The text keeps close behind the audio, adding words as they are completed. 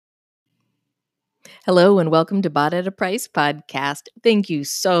Hello and welcome to Bought at a Price podcast. Thank you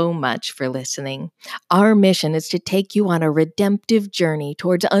so much for listening. Our mission is to take you on a redemptive journey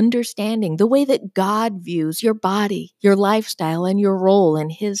towards understanding the way that God views your body, your lifestyle, and your role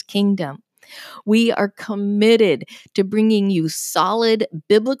in His kingdom. We are committed to bringing you solid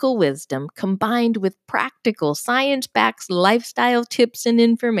biblical wisdom combined with practical science-backed lifestyle tips and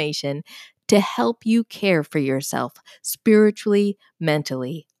information to help you care for yourself spiritually,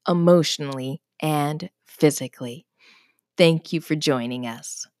 mentally, emotionally, and physically. Thank you for joining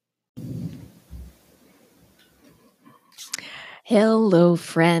us. Hello,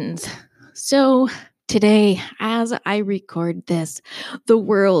 friends. So, today, as I record this, the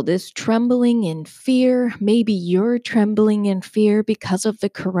world is trembling in fear. Maybe you're trembling in fear because of the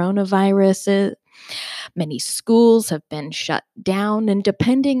coronavirus. Many schools have been shut down, and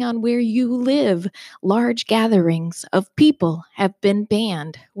depending on where you live, large gatherings of people have been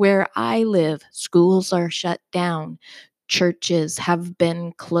banned. Where I live, schools are shut down, churches have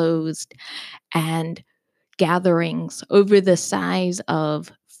been closed, and gatherings over the size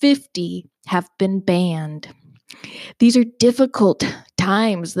of 50 have been banned. These are difficult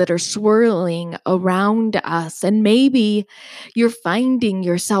times that are swirling around us, and maybe you're finding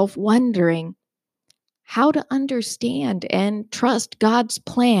yourself wondering how to understand and trust God's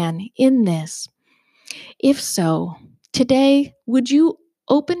plan in this. If so, today, would you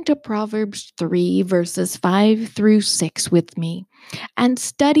open to Proverbs 3, verses 5 through 6 with me and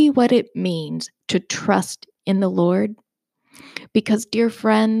study what it means to trust in the Lord? Because, dear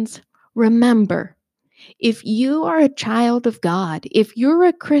friends, remember, if you are a child of God, if you're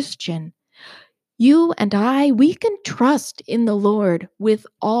a Christian, you and we can trust in the Lord with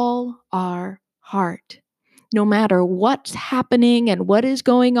all our heart. No matter what's happening and what is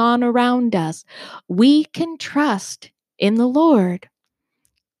going on around us, we can trust in the Lord.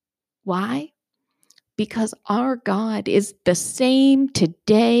 Why? Because our God is the same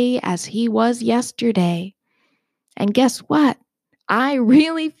today as He was yesterday. And guess what? I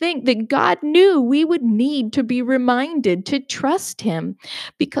really think that God knew we would need to be reminded to trust Him,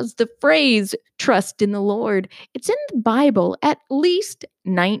 because the phrase trust in the Lord, it's in the Bible at least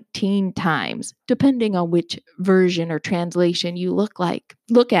 19 times, depending on which version or translation you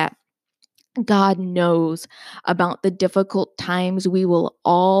look at. God knows about the difficult times we will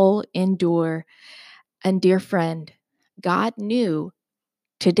all endure. And dear friend, God knew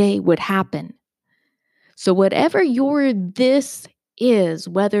today would happen. So whatever your this is,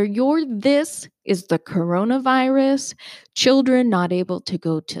 whether your this is the coronavirus, children not able to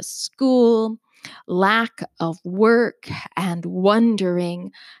go to school, lack of work, and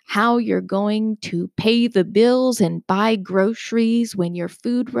wondering how you're going to pay the bills and buy groceries when your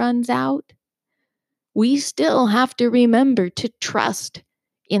food runs out, we still have to remember to trust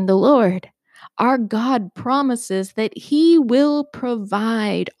in the Lord. Our God promises that He will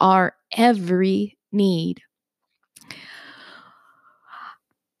provide our every need.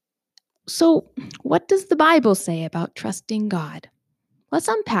 So, what does the Bible say about trusting God? Let's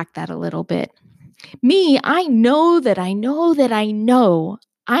unpack that a little bit. I know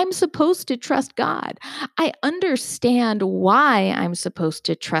I'm supposed to trust God. I understand why I'm supposed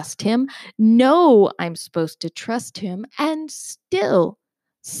to trust Him, know I'm supposed to trust Him, and still,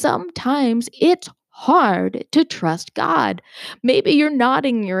 sometimes it's hard to trust God. Maybe you're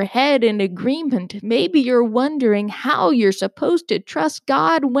nodding your head in agreement. Maybe you're wondering how you're supposed to trust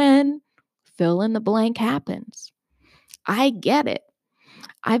God when fill in the blank happens. I get it.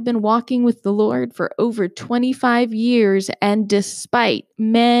 I've been walking with the Lord for over 25 years, and despite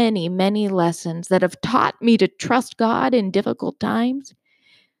many, many lessons that have taught me to trust God in difficult times,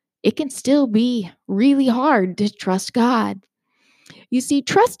 it can still be really hard to trust God. You see,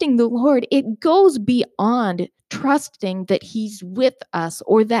 trusting the Lord, it goes beyond trusting that He's with us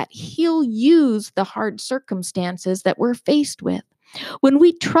or that He'll use the hard circumstances that we're faced with. When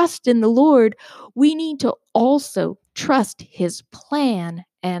we trust in the Lord, we need to also trust His plan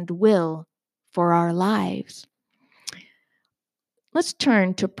and will for our lives. Let's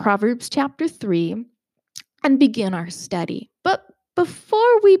turn to Proverbs chapter 3 and begin our study. But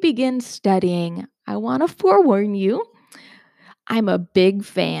before we begin studying, I want to forewarn you, I'm a big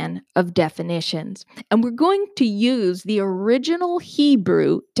fan of definitions, and we're going to use the original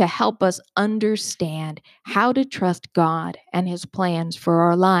Hebrew to help us understand how to trust God and His plans for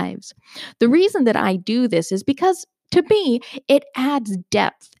our lives. The reason that I do this is because, to me, it adds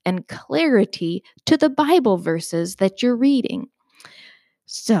depth and clarity to the Bible verses that you're reading.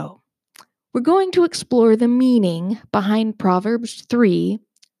 So, we're going to explore the meaning behind Proverbs 3,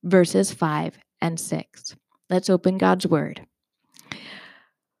 verses 5 and 6. Let's open God's Word.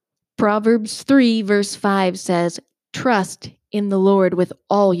 Proverbs 3, verse 5 says, "Trust in the Lord with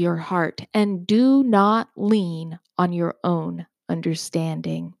all your heart and do not lean on your own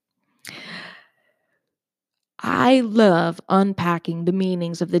understanding." I love unpacking the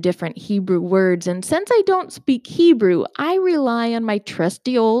meanings of the different Hebrew words, and since I don't speak Hebrew, I rely on my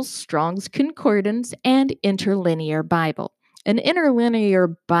trusty old Strong's Concordance and Interlinear Bible. An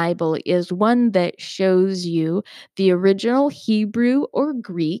interlinear Bible is one that shows you the original Hebrew or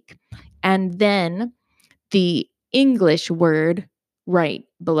Greek and then the English word right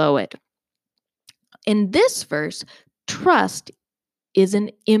below it. In this verse, trust is an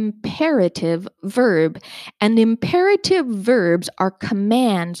imperative verb, and imperative verbs are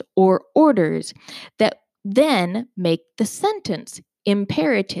commands or orders that then make the sentence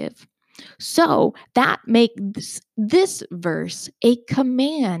imperative. So that makes this verse a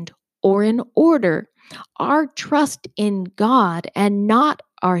command or an order. Our trust in God and not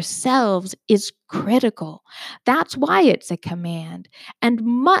ourselves is critical. That's why it's a command. And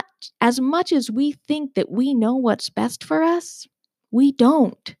as much as we think that we know what's best for us, we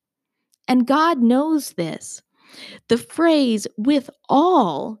don't. And God knows this. The phrase "with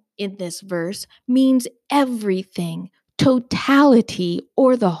all" in this verse means everything, totality,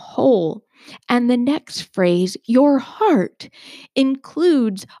 or the whole. And the next phrase, "your heart,"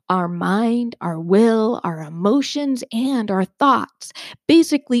 includes our mind, our will, our emotions, and our thoughts.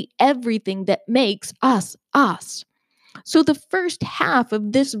 Basically, everything that makes us us. So the first half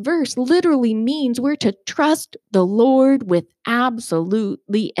of this verse literally means we're to trust the Lord with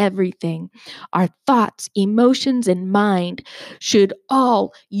absolutely everything. Our thoughts, emotions, and mind should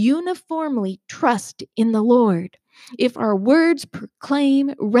all uniformly trust in the Lord. If our words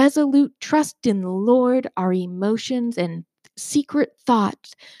proclaim resolute trust in the Lord, our emotions and secret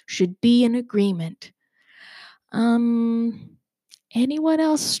thoughts should be in agreement. Anyone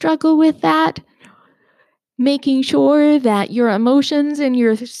else struggle with that? Making sure that your emotions and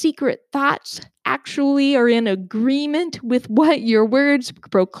your secret thoughts actually are in agreement with what your words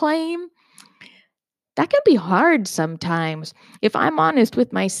proclaim. That can be hard sometimes. If I'm honest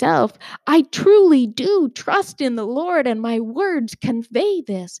with myself, I truly do trust in the Lord and my words convey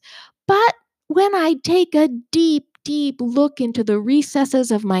this. But when I take a deep, deep look into the recesses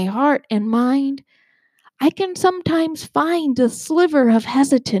of my heart and mind, I can sometimes find a sliver of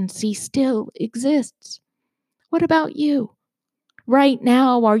hesitancy still exists. What about you? Right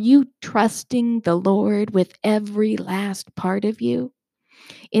now, are you trusting the Lord with every last part of you?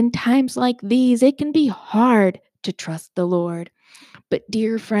 In times like these, it can be hard to trust the Lord. But,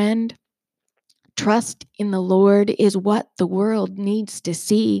 dear friend, trust in the Lord is what the world needs to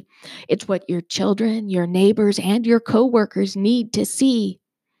see. It's what your children, your neighbors, and your coworkers need to see.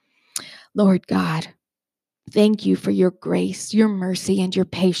 Lord God, thank you for your grace, your mercy, and your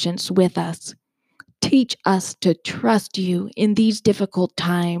patience with us. Teach us to trust you in these difficult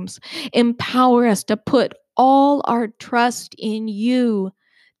times. Empower us to put all our trust in you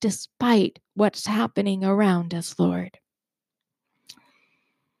despite what's happening around us, Lord.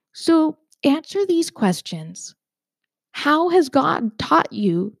 So answer these questions. How has God taught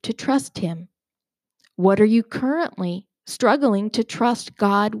you to trust him? What are you currently struggling to trust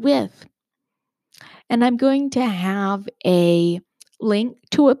God with? And I'm going to have a link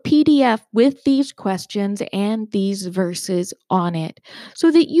to a PDF with these questions and these verses on it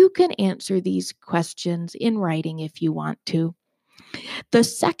so that you can answer these questions in writing if you want to. The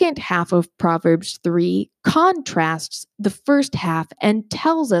second half of Proverbs 3 contrasts the first half and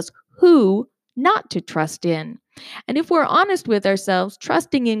tells us who not to trust in. And if we're honest with ourselves,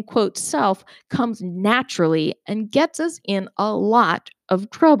 trusting in quote self comes naturally and gets us in a lot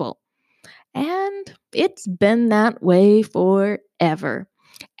of trouble. And it's been that way forever.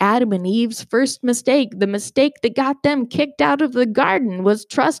 Adam and Eve's first mistake, the mistake that got them kicked out of the garden, was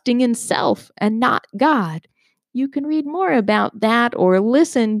trusting in self and not God. You can read more about that or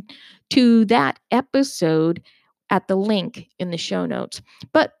listen to that episode at the link in the show notes.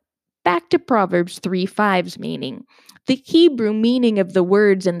 But back to Proverbs 3:5's meaning. The Hebrew meaning of the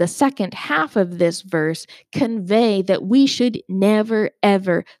words in the second half of this verse convey that we should never,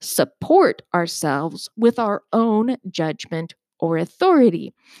 ever support ourselves with our own judgment or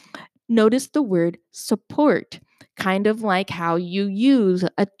authority. Notice the word support, kind of like how you use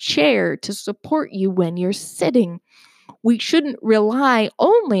a chair to support you when you're sitting. We shouldn't rely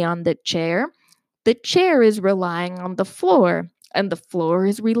only on the chair. The chair is relying on the floor, and the floor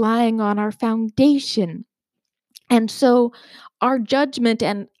is relying on our foundation. And so our judgment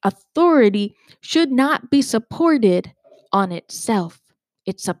and authority should not be supported on itself.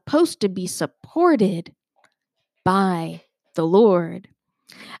 It's supposed to be supported by the Lord.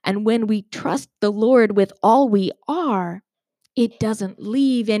 And when we trust the Lord with all we are, it doesn't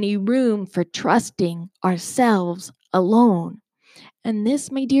leave any room for trusting ourselves alone. And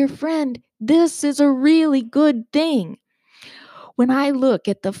this, my dear friend, this is a really good thing. When I look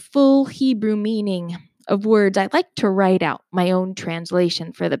at the full Hebrew meaning of words, I like to write out my own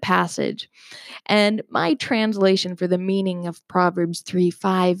translation for the passage. And my translation for the meaning of Proverbs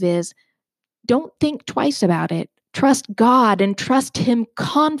 3:5 is, don't think twice about it. Trust God and trust Him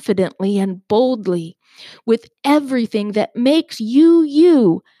confidently and boldly with everything that makes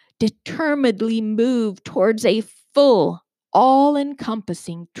you determinedly move towards a full, all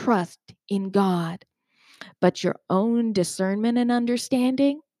encompassing trust in God. But your own discernment and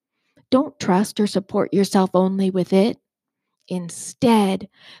understanding, don't trust or support yourself only with it. Instead,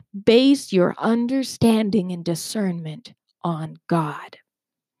 base your understanding and discernment on God.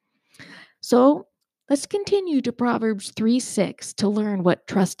 So let's continue to Proverbs 3:6 to learn what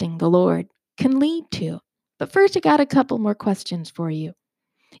trusting the Lord can lead to. But first, I got a couple more questions for you.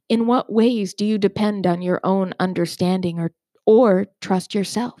 In what ways do you depend on your own understanding or trust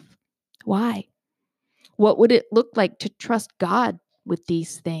yourself? Why? What would it look like to trust God with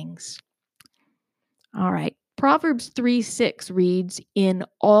these things? All right. Proverbs 3:6 reads, in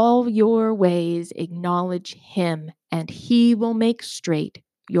all your ways acknowledge Him, and He will make straight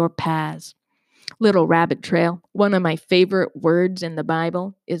your paths. Little rabbit trail. One of my favorite words in the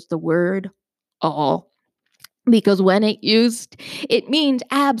Bible is the word all, because when it used, it means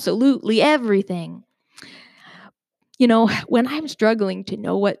absolutely everything. You know, when I'm struggling to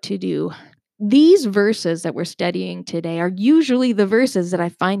know what to do, these verses that we're studying today are usually the verses that I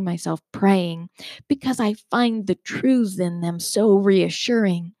find myself praying because I find the truths in them so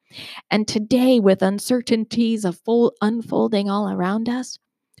reassuring. And today, with uncertainties of full unfolding all around us,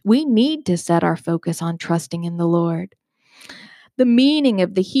 we need to set our focus on trusting in the Lord. The meaning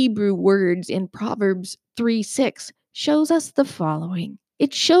of the Hebrew words in Proverbs 3:6 shows us the following.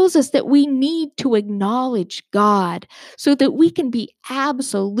 It shows us that we need to acknowledge God so that we can be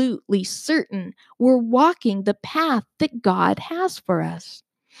absolutely certain we're walking the path that God has for us.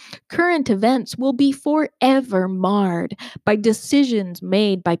 Current events will be forever marred by decisions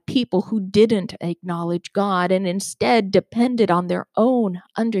made by people who didn't acknowledge God and instead depended on their own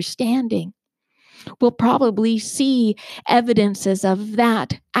understanding. We'll probably see evidences of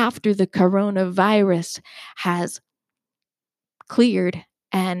that after the coronavirus has cleared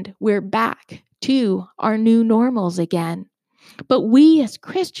and we're back to our new normals again. But we as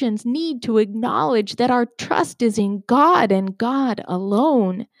Christians need to acknowledge that our trust is in God and God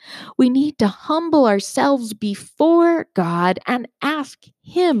alone. We need to humble ourselves before God and ask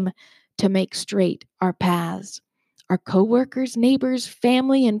Him to make straight our paths. Our coworkers, neighbors,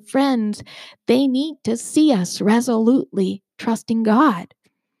 family, and friends, they need to see us resolutely trusting God.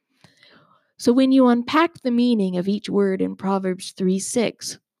 So when you unpack the meaning of each word in Proverbs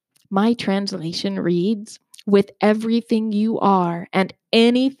 3:6, my translation reads, with everything you are and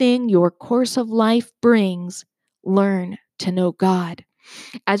anything your course of life brings, learn to know God.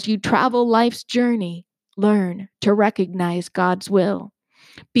 As you travel life's journey, learn to recognize God's will,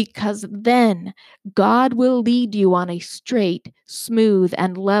 because then God will lead you on a straight, smooth,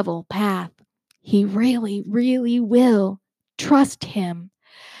 and level path. He really, really will. Trust Him.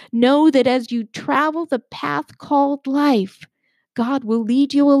 Know that as you travel the path called life, God will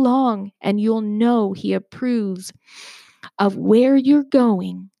lead you along and you'll know He approves of where you're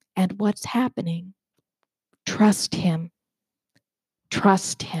going and what's happening. Trust Him.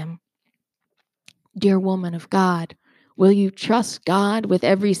 Trust Him. Dear woman of God, will you trust God with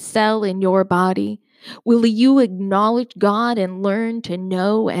every cell in your body? Will you acknowledge God and learn to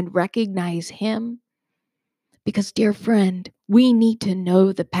know and recognize Him? Because, dear friend, we need to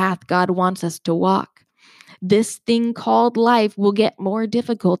know the path God wants us to walk. This thing called life will get more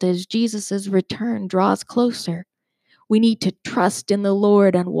difficult as Jesus' return draws closer. We need to trust in the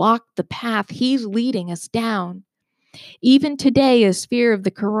Lord and walk the path He's leading us down. Even today, as fear of the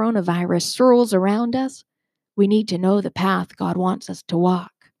coronavirus swirls around us, we need to know the path God wants us to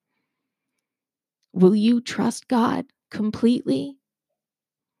walk. Will you trust God completely?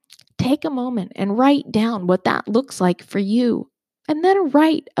 Take a moment and write down what that looks like for you, and then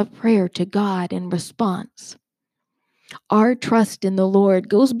write a prayer to God in response. Our trust in the Lord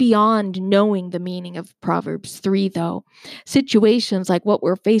goes beyond knowing the meaning of Proverbs 3, though. Situations like what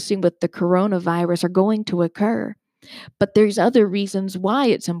we're facing with the coronavirus are going to occur. But there's other reasons why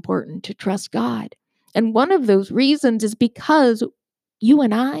it's important to trust God. And one of those reasons is because you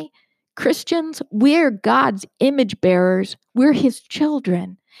and I, Christians, we're God's image bearers. We're His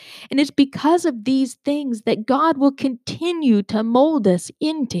children. And it's because of these things that God will continue to mold us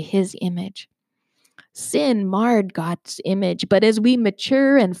into his image. Sin marred God's image, but as we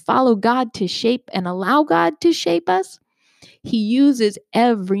mature and follow God to shape and allow God to shape us, he uses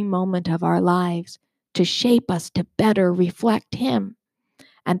every moment of our lives to shape us to better reflect him.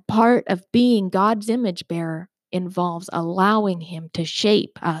 And part of being God's image bearer involves allowing him to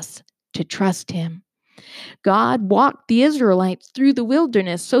shape us to trust him. God walked the Israelites through the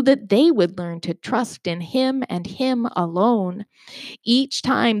wilderness so that they would learn to trust in him and him alone. Each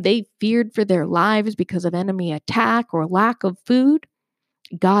time they feared for their lives because of enemy attack or lack of food,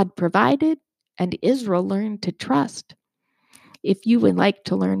 God provided and Israel learned to trust. If you would like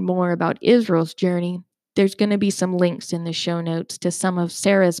to learn more about Israel's journey, there's going to be some links in the show notes to some of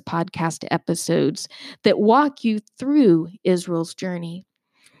Sarah's podcast episodes that walk you through Israel's journey.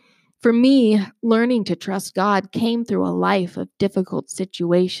 For me, learning to trust God came through a life of difficult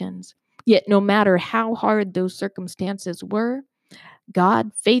situations. Yet, no matter how hard those circumstances were,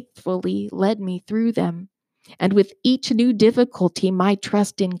 God faithfully led me through them. And with each new difficulty, my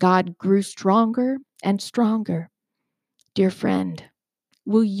trust in God grew stronger and stronger. Dear friend,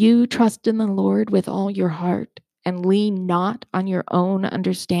 will you trust in the Lord with all your heart and lean not on your own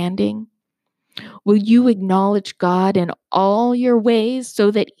understanding? Will you acknowledge God in all your ways so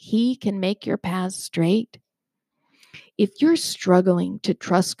that he can make your paths straight? If you're struggling to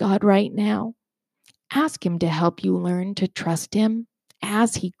trust God right now, ask him to help you learn to trust him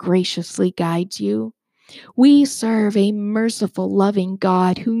as he graciously guides you. We serve a merciful, loving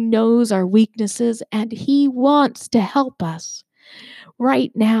God who knows our weaknesses and he wants to help us.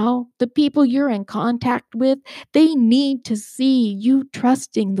 Right now, the people you're in contact with, they need to see you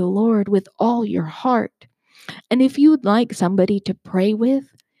trusting the Lord with all your heart. And if you'd like somebody to pray with,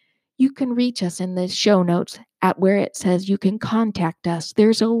 you can reach us in the show notes at where it says you can contact us.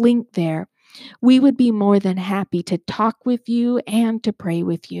 There's a link there. We would be more than happy to talk with you and to pray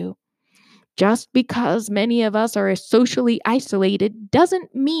with you. Just because many of us are socially isolated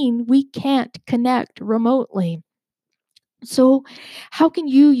doesn't mean we can't connect remotely. So, how can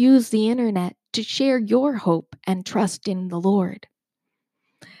you use the internet to share your hope and trust in the Lord?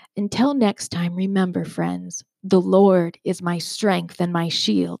 Until next time, remember, friends, the Lord is my strength and my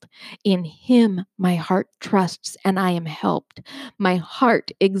shield. In him my heart trusts and I am helped. My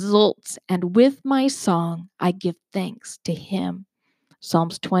heart exults, and with my song I give thanks to him.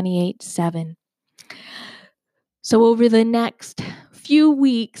 Psalms 28:7. So, over the next few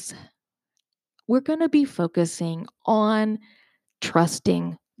weeks, we're going to be focusing on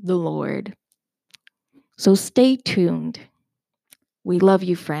trusting the Lord. So, stay tuned. We love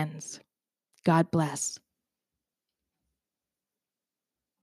you, friends. God bless.